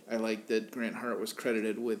I like that Grant Hart was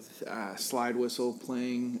credited with slide whistle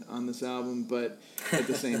playing on this album, but at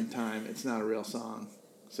the same time, it's not a real song.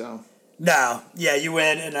 So. no, yeah, you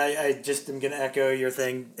win, and I just am gonna echo your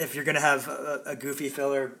thing. If you're gonna have a goofy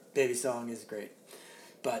filler, Baby Song is great,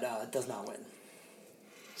 but it does not win.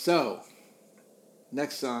 So,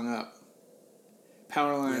 next song up,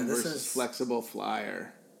 Powerline Yeah, this versus is- Flexible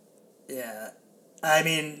Flyer. Yeah, I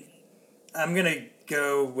mean, I'm gonna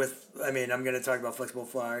go with. I'm gonna talk about Flexible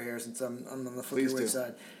Flyer here since I'm on the Flip Please Your Wig do.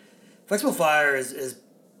 side. Flexible Fire is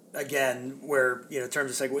again where in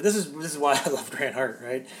terms of this is why I love Grant Hart,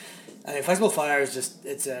 right? I mean, Flexible Fire is just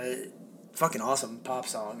it's a fucking awesome pop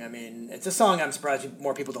song. I mean, it's a song I'm surprised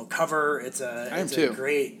more people don't cover. It's a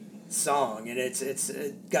great song, and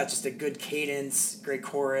it got just a good cadence, great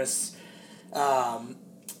chorus.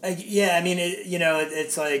 Yeah, I mean,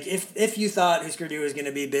 it's like if you thought Husker Du was going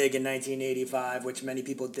to be big in 1985, which many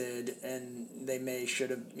people did, and maybe they should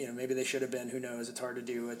have been. Who knows? It's hard to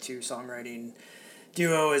do a two songwriting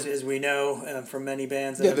duo, as we know from many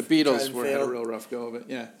bands. That the Beatles had a real rough go of it.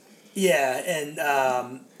 Yeah. Yeah, and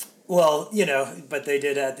but they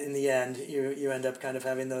did in the end. You end up kind of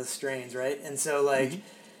having those strains, right? And so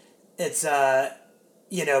it's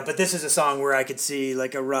but this is a song where I could see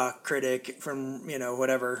like a rock critic from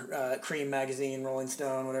whatever Cream magazine, Rolling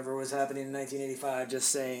Stone, whatever was happening in 1985, just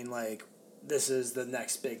saying like, this is the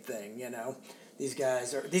next big thing. These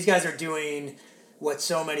guys are doing what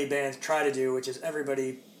so many bands try to do, which is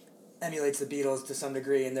everybody emulates the Beatles to some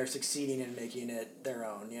degree, and they're succeeding in making it their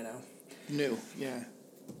own. New, yeah.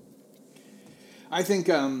 I think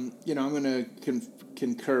I'm going to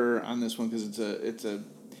concur on this one because it's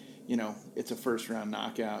a first round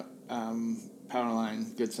knockout.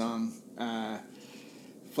 Powerline, good song.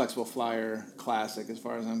 Flexible Flyer, classic as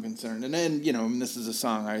far as I'm concerned. And then this is a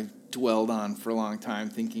song I dwelled on for a long time,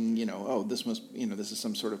 thinking this is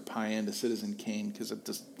some sort of pie-in to Citizen Kane because it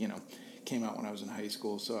just came out when I was in high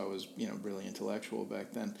school, so I was really intellectual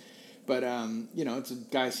back then. But it's a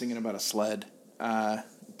guy singing about a sled.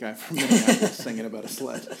 Guy from Minneapolis singing about a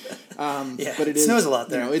sled. But it snows a lot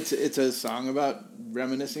there. It's a song about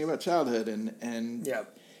reminiscing about childhood, and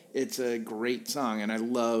it's a great song, and I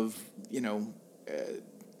love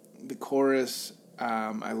the chorus.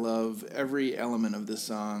 I love every element of this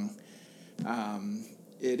song.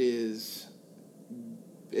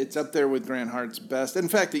 It's up there with Grant Hart's best. In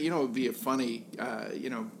fact, it would be a funny,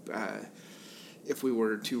 if we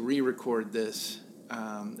were to re-record this.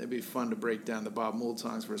 It'd be fun to break down the Bob Mould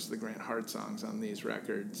songs versus the Grant Hart songs on these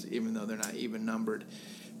records, even though they're not even numbered.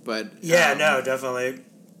 But no, definitely.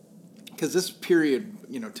 Because this period,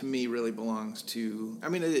 to me, really belongs to. I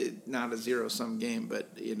mean, not a zero-sum game, but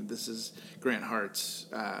this is Grant Hart's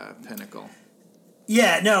pinnacle.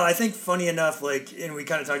 Yeah, no, I think funny enough, and we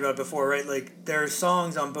kind of talked about it before, right? Like, there are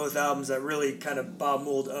songs on both albums that really kind of Bob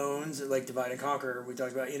Mould owns, like Divide and Conquer, we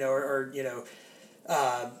talked about,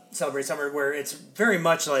 Celebrate Summer, where it's very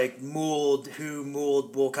much like Mould, who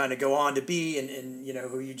Mould will kind of go on to be, and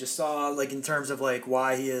who you just saw, like, in terms of, like,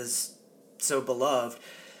 why he is so beloved.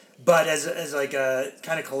 But as like a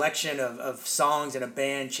kind of collection of songs and a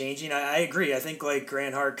band changing, I agree. I think like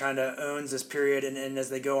Grant Hart kind of owns this period, and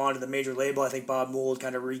as they go on to the major label, I think Bob Mould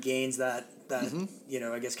kind of regains that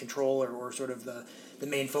I guess control or sort of the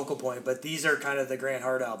main focal point. But these are kind of the Grant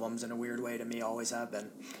Hart albums in a weird way to me, always have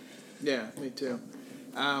been. Yeah, me too.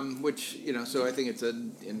 Which so I think it's a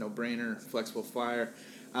no-brainer. Flexible Flyer.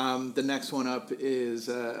 The next one up is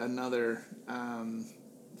another.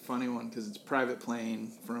 Funny one because it's Private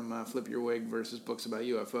Plane from Flip Your Wig versus Books About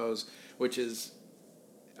UFOs, which is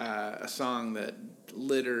a song that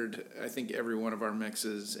littered, I think, every one of our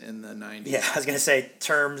mixes in the 90s. Yeah, I was going to say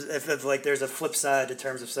terms, if like there's a flip side to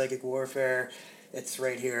Terms of Psychic Warfare, it's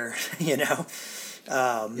right here, Piano,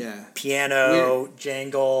 Weird.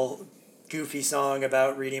 Jangle, goofy song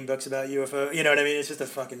about reading books about UFO, you know what I mean? It's just a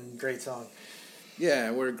fucking great song.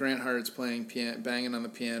 Yeah, where Grant Hart's playing banging on the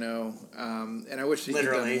piano, and I wish he'd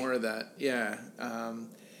done more of that. Yeah,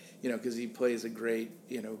 because he plays a great,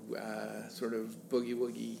 sort of boogie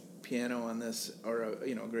woogie piano on this, or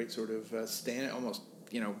a great sort of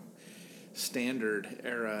standard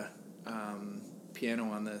era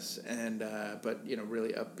piano on this, and but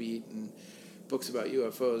really upbeat and Books About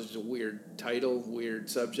UFOs is a weird title,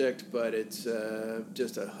 weird subject, but it's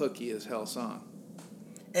just a hooky as hell song.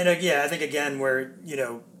 And I think again where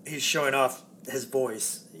he's showing off his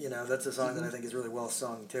voice. That's a song that I think is really well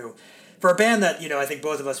sung too, for a band that I think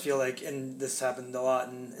both of us feel like, and this happened a lot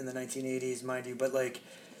in the 1980s, mind you. But like,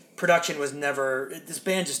 production was never. This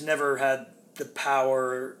band just never had the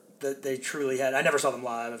power that they truly had. I never saw them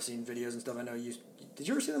live. I've seen videos and stuff. I know you. Did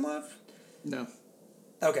you ever see them live? No.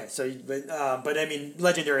 Okay, so but I mean,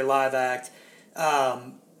 legendary live act,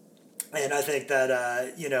 and I think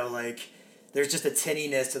that there's just a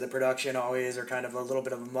tinniness to the production always, or kind of a little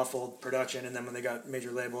bit of a muffled production. And then when they got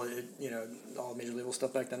major label, all major label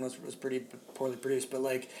stuff back then was pretty poorly produced, but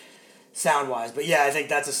like sound wise. But yeah, I think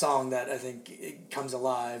that's a song that I think it comes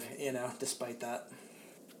alive, despite that.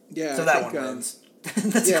 Yeah. So that one wins.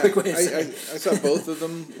 That's a quick way to say it. I saw both of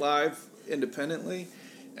them live independently,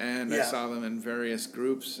 and I saw them in various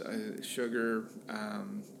groups. Sugar,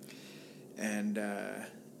 and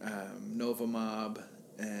Nova Mob,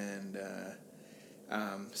 and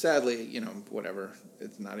sadly, whatever.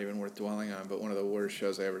 It's not even worth dwelling on. But one of the worst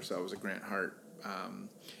shows I ever saw was a Grant Hart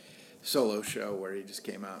solo show where he just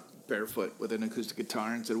came out barefoot with an acoustic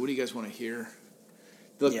guitar and said, "What do you guys want to hear?"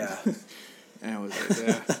 Yeah. And I was like,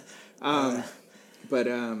 yeah. But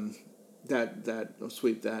that I'll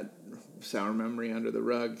sweep that sour memory under the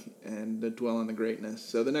rug and dwell on the greatness.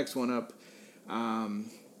 So the next one up,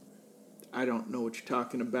 I Don't Know What You're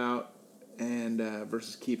Talking About, and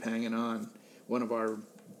versus Keep Hanging On, one of our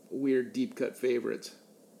weird deep cut favorites.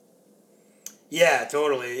 Yeah,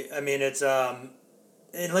 totally. I mean, it's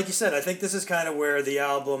and like you said, I think this is kind of where the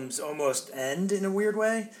albums almost end in a weird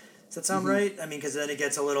way. Does that sound right? I mean, because then it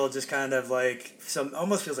gets a little just kind of like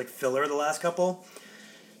almost feels like filler the last couple.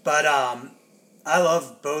 But I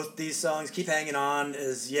love both these songs. Keep Hanging On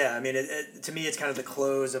is, I mean, to me it's kind of the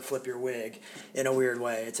close of Flip Your Wig in a weird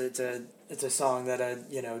way. It's a song that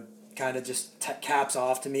kind of just caps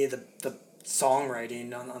off to me the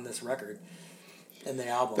songwriting on this record and the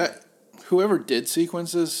album. That whoever did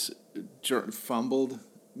sequences fumbled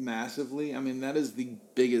massively. I mean, that is the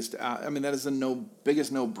biggest. That is the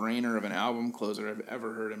biggest no-brainer of an album closer I've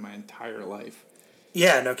ever heard in my entire life.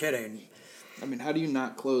 Yeah, no kidding. I mean, how do you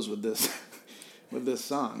not close with this with this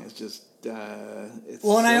song? It's just it's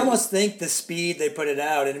well, and I almost think the speed they put it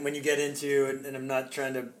out, and when you get into, and I'm not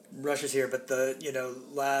trying to rush us here, but the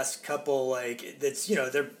last couple, like it's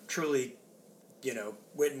they're truly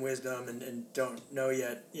wit and wisdom and don't know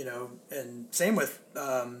yet, and same with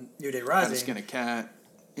New Day Rising. Skin a Cat.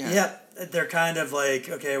 Yeah, they're kind of like,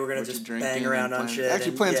 okay, we're gonna just bang around on shit.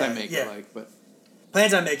 Actually, Plans I Make I like, but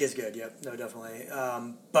Plans I Make is good. Yep, no, definitely.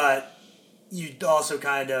 But you also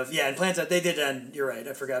kind of and Plans they did end. You're right.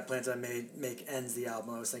 I forgot Plans I Make ends the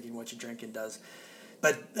album. I was thinking What You Drinking does,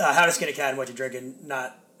 but How to Skin a Cat and What You Drinking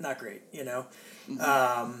not great. And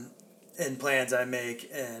Plans I Make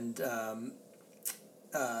and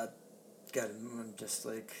God, I'm just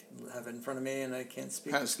like have it in front of me and I can't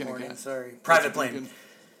speak this morning. Sorry, Private Plane.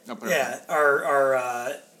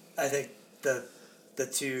 Are I think the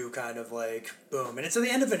two kind of like boom, and it's at the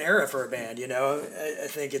end of an era for a band. I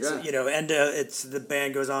think it's it's the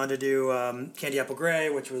band goes on to do Candy Apple Grey,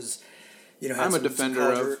 which was had I'm a defender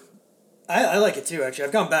of. I like it too. Actually,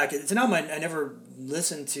 I've gone back. It's an album I never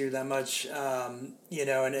listened to that much. And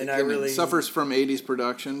I really suffers from '80s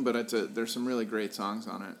production, but there's some really great songs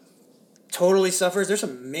on it. Totally suffers. There's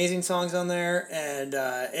some amazing songs on there, and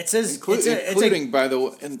including by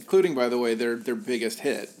the way their biggest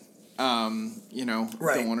hit. Right.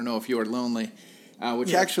 Don't Want to Know If You Are Lonely,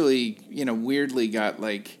 which actually weirdly got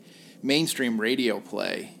like mainstream radio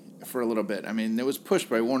play for a little bit. I mean, it was pushed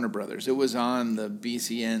by Warner Brothers. It was on the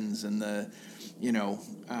BCNs and the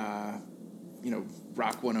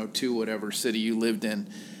Rock 102, whatever city you lived in.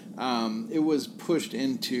 It was pushed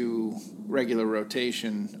into regular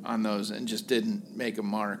rotation on those and just didn't make a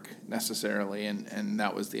mark necessarily, and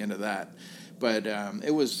that was the end of that. But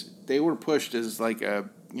they were pushed as like a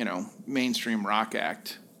mainstream rock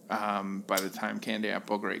act by the time Candy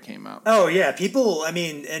Apple Grey came out. Oh yeah, people. I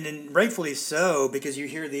mean, and rightfully so, because you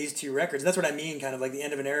hear these two records. That's what I mean, kind of like the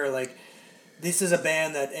end of an era. Like this is a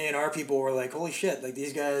band that A&R people were like, holy shit, like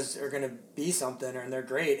these guys are gonna be something, and they're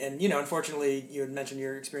great. And unfortunately, you had mentioned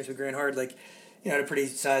your experience with Grant Hart, like had a pretty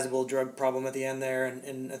sizable drug problem at the end there,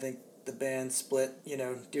 and I think the band split,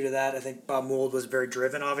 due to that. I think Bob Mould was very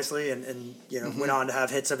driven, obviously, and went on to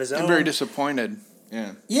have hits of his own. And very disappointed.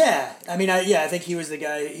 Yeah. Yeah. I mean, I think he was the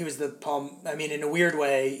guy, he was the Paul, I mean, in a weird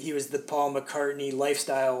way, he was the Paul McCartney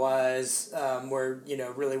lifestyle-wise, where,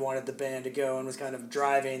 really wanted the band to go and was kind of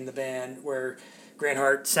driving the band, where Grant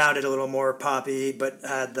Hart sounded a little more poppy, but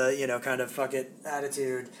had the, kind of fuck it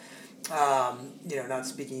attitude, not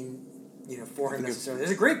speaking, for him necessarily.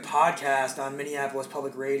 There's a great podcast on Minneapolis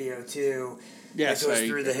Public Radio, too, that goes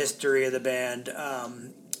through the history of the band.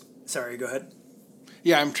 Sorry, go ahead.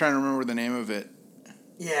 Yeah, I'm trying to remember the name of it.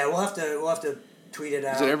 Yeah, we'll have to tweet it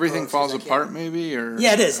out. Is it Everything Falls Apart, maybe? Or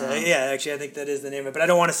yeah, it is. Actually, I think that is the name of it. But I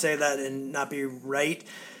don't want to say that and not be right.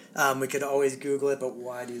 We could always Google it, but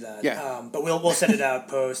why do that? Yeah. But we'll send it out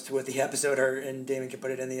post with the episode, and Damon can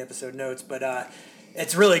put it in the episode notes. But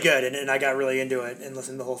it's really good, and I got really into it and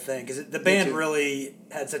listened to the whole thing because the band really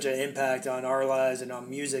had such an impact on our lives and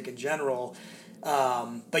on music in general.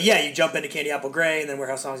 But yeah, you jump into Candy Apple Grey, and then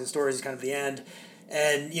Warehouse Songs and Stories is kind of the end.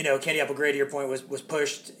 And, Candy Apple Grey, to your point, was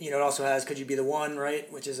pushed. It also has Could You Be the One, right?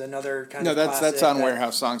 Which is another kind of classic. No, that's on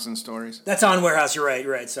Warehouse Songs and Stories. That's on Warehouse, you're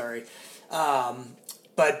right, sorry.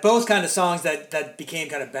 But both kind of songs that became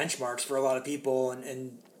kind of benchmarks for a lot of people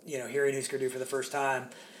and hearing Husker Du for the first time.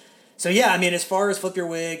 So yeah, I mean, as far as Flip Your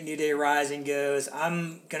Wig, New Day Rising goes,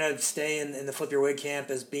 I'm gonna stay in the Flip Your Wig camp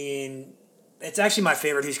as being. It's actually my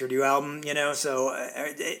favorite Husker Du album, you know. So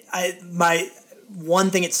my one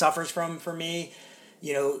thing it suffers from for me,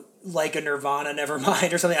 you know, like a Nirvana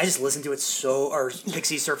Nevermind or something. I just listen to it or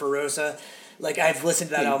Pixie Surfer Rosa. Like I've listened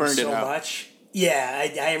to that album so much. Yeah,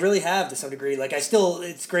 I really have to some degree. Like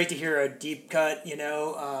it's great to hear a deep cut, you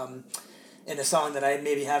know. In a song that I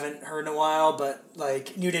maybe haven't heard in a while, but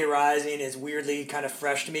like New Day Rising is weirdly kind of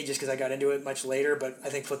fresh to me just because I got into it much later, but I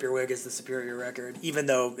think Flip Your Wig is the superior record, even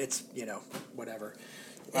though it's, you know, whatever.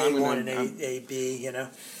 A1 and A B, you know?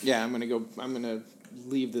 Yeah, I'm going to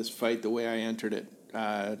leave this fight the way I entered it,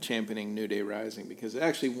 championing New Day Rising, because it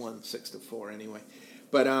actually won 6-4 anyway.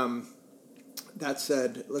 But that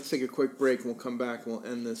said, let's take a quick break and we'll come back and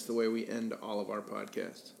we'll end this the way we end all of our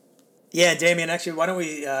podcasts. Yeah, Damien, actually, why don't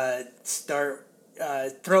we throw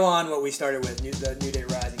on what we started with, the New Day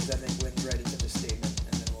Rising, because I think Wynn's ready to just statement,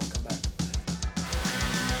 and then we'll come back.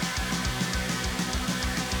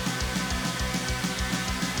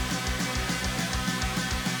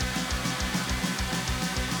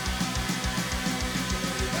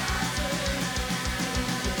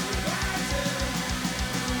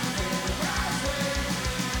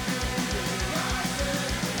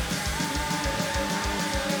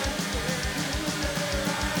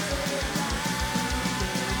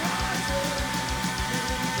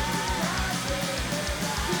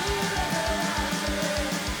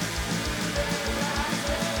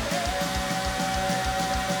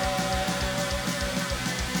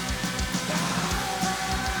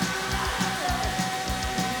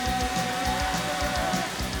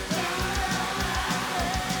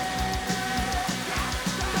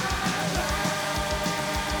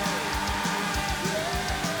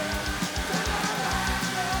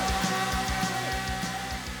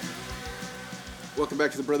 Welcome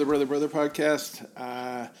back to the Brother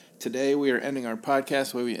podcast. Today we are ending our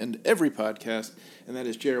podcast the way we end every podcast, and that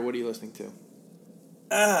is, Jared, what are you listening to?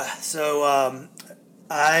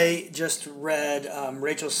 I just read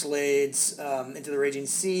Rachel Slade's Into the Raging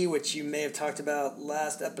Sea, which you may have talked about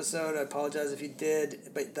last episode. I apologize if you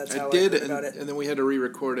did, but that's how I heard about it. And then we had to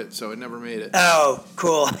re-record it, so it never made it. Oh,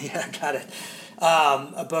 cool. Yeah, got it.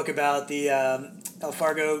 A book about the El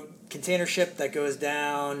Fargo container ship that goes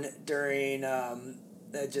down during.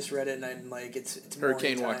 I just read it and I'm like, it's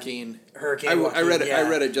Hurricane Joaquin. Joaquin. I read it. Yeah. I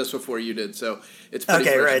read it just before you did, so it's pretty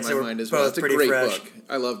fresh in my mind as well. It's a great book.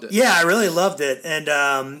 I loved it. Yeah, I really loved it, and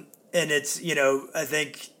it's, you know, I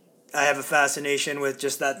think I have a fascination with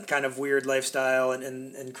just that kind of weird lifestyle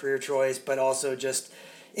and career choice, but also just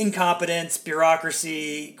incompetence,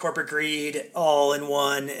 bureaucracy, corporate greed, all in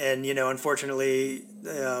one, and, you know, unfortunately,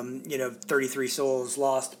 33 souls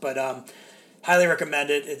lost, but highly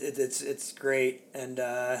recommend it. It's great, and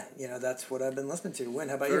that's what I've been listening to. Wynn,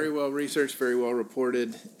 how about you? Very well researched, very well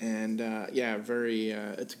reported, and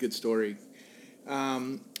it's a good story.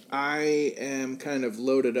 I am kind of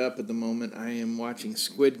loaded up at the moment. I am watching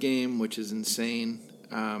Squid Game, which is insane,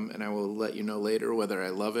 and I will let you know later whether I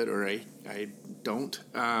love it or I don't.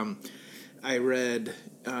 I read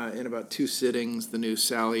in about 2 sittings the new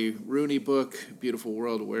Sally Rooney book, Beautiful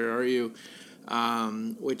World, Where Are You?,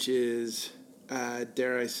 which is,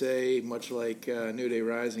 dare I say, much like New Day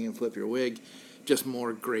Rising and Flip Your Wig, just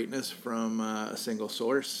more greatness from a single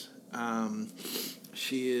source.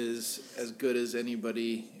 She is as good as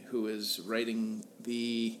anybody who is writing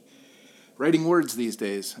words these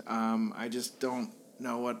days. I just don't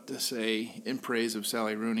know what to say in praise of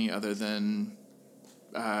Sally Rooney other than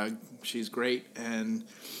she's great, and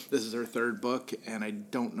this is her 3rd book, and I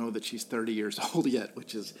don't know that she's 30 years old yet,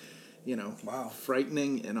 which is, wow,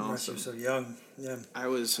 frightening and awesome. So young, yeah. I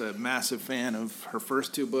was a massive fan of her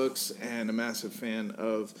first 2 books and a massive fan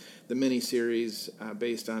of the miniseries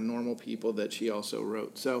based on Normal People that she also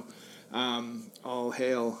wrote. So, all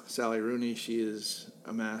hail Sally Rooney. She is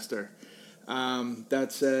a master. That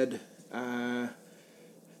said,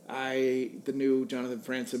 the new Jonathan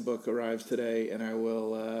Franzen book arrives today, and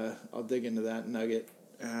I'll dig into that nugget.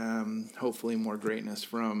 Hopefully, more greatness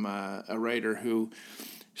from a writer who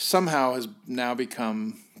somehow has now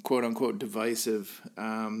become quote unquote divisive.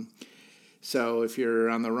 So if you're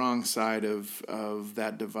on the wrong side of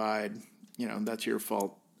that divide, that's your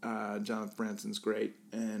fault. Jonathan Franzen's great,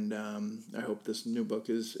 and I hope this new book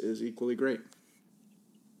is equally great.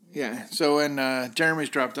 Yeah. So Jeremy's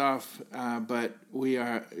dropped off, but we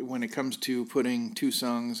are, when it comes to putting 2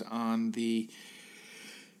 songs on the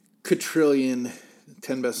quadrillion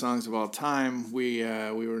 10 best songs of all time, we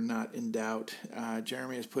were not in doubt.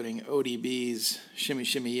 Jeremy is putting ODB's Shimmy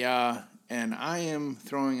Shimmy Ya, and I am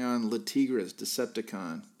throwing on Le Tigre's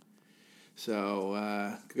Decepticon.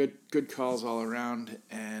 So good calls all around,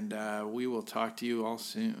 and we will talk to you all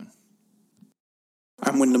soon.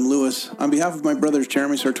 I'm Wyndham Lewis. On behalf of my brothers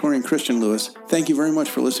Jeremy Sartori and Christian Lewis, thank you very much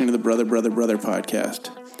for listening to the Brother podcast.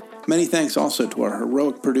 Many thanks also to our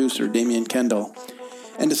heroic producer, Damian Kendall,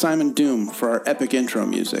 and to Simon Doom for our epic intro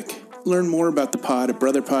music. Learn more about the pod at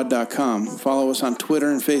brotherpod.com, follow us on Twitter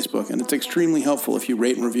and Facebook, and it's extremely helpful if you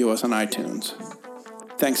rate and review us on iTunes.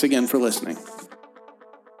 Thanks again for listening.